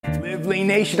Live Lean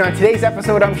Nation, on today's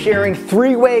episode I'm sharing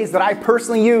 3 ways that I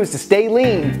personally use to stay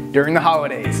lean during the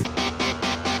holidays.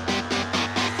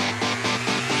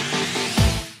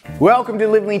 Welcome to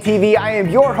Live Lean TV. I am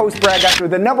your host, Brad Gusher,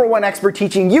 the #1 expert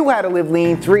teaching you how to live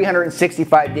lean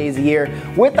 365 days a year.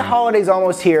 With the holidays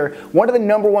almost here, one of the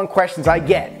 #1 questions I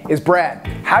get is, Brad,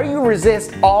 how do you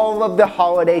resist all of the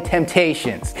holiday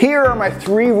temptations? Here are my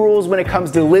 3 rules when it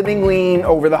comes to living lean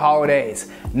over the holidays.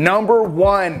 Number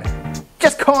 1,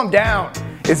 just calm down.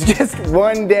 It's just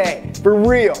one day, for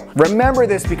real. Remember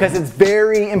this because it's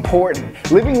very important.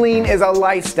 Living lean is a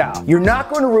lifestyle. You're not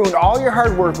going to ruin all your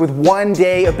hard work with one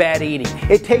day of bad eating.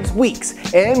 It takes weeks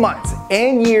and months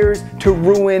and years to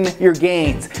ruin your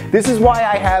gains. This is why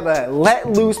I have a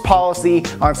let loose policy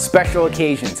on special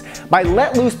occasions. My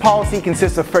let loose policy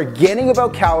consists of forgetting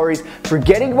about calories,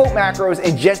 forgetting about macros,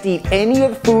 and just eat any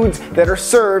of the foods that are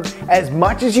served as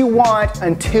much as you want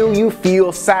until you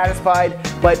feel satisfied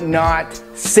but not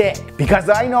sick. Because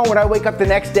I know when I wake up the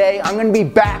next day, I'm gonna be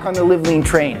back on the Live Lean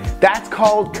train. That's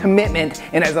called commitment,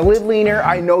 and as a Live Leaner,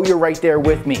 I know you're right there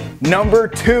with me. Number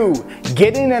 2,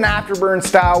 get in an afterburn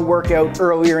style workout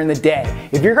earlier in the day.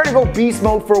 If you're gonna go beast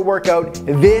mode for a workout,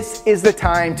 this is the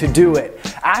time to do it.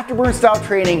 Afterburn style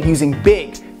training using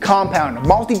big, compound,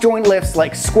 multi-joint lifts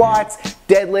like squats,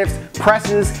 deadlifts,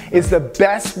 presses is the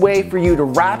best way for you to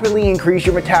rapidly increase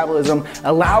your metabolism,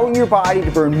 allowing your body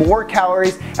to burn more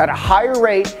calories at a higher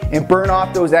rate and burn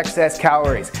off those excess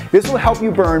calories. This will help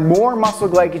you burn more muscle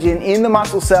glycogen in the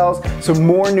muscle cells so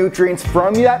more nutrients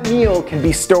from that meal can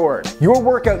be stored. Your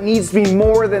workout needs to be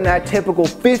more than that typical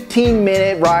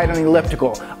 15-minute ride on the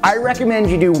elliptical. I recommend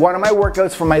you do one of my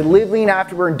workouts from my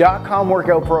liveleanafterburn.com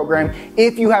workout program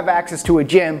if you have access to a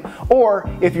gym, or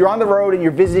if you're on the road and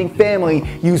you're visiting family,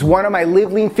 use one of my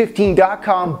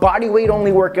livelean15.com bodyweight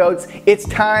only workouts. It's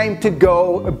time to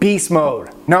go beast mode.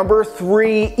 Number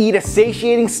 3, eat a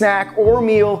satiating snack or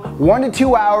meal 1 to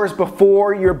 2 hours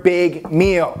before your big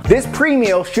meal. This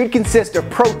pre-meal should consist of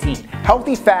protein,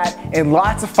 healthy fat, and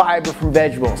lots of fiber from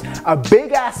vegetables. A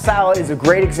big ass salad is a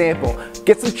great example.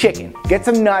 Get some chicken, get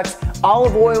some nuts,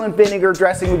 olive oil and vinegar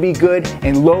dressing would be good,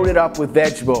 and load it up with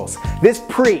vegetables. This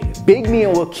big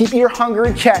meal will keep your hunger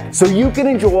in check so you can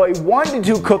enjoy 1 to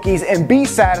 2 cookies and be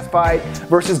satisfied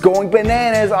versus going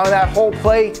bananas on that whole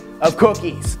plate of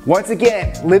cookies. Once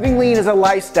again, living lean is a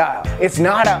lifestyle. It's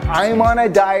not a I'm on a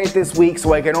diet this week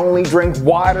so I can only drink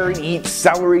water and eat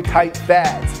celery type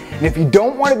fads. And if you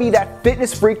don't want to be that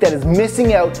fitness freak that is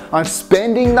missing out on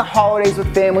spending the holidays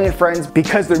with family and friends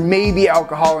because there may be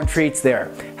alcohol and treats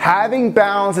there, having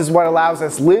balance is what allows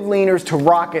us Live Leaners to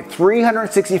rock it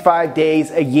 365 days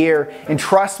a year. And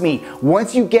trust me,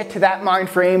 once you get to that mind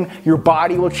frame, your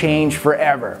body will change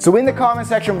forever. So in the comment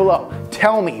section below,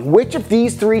 tell me, which of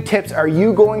these 3 tips are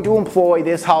you going to employ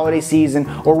this holiday season,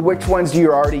 or which ones do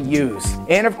you already use?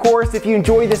 And of course, if you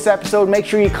enjoyed this episode, make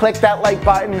sure you click that like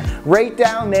button right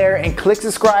down there and click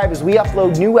subscribe as we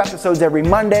upload new episodes every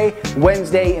Monday,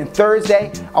 Wednesday, and Thursday.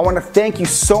 I want to thank you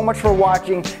so much for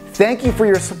watching. Thank you for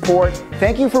your support.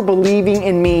 Thank you for believing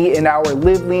in me in our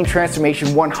Live Lean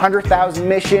Transformation 100,000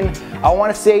 mission. I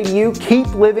want to say to you, keep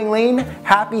living lean.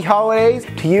 Happy holidays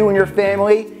to you and your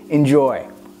family. Enjoy.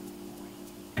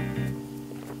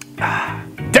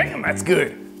 Damn, that's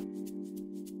good.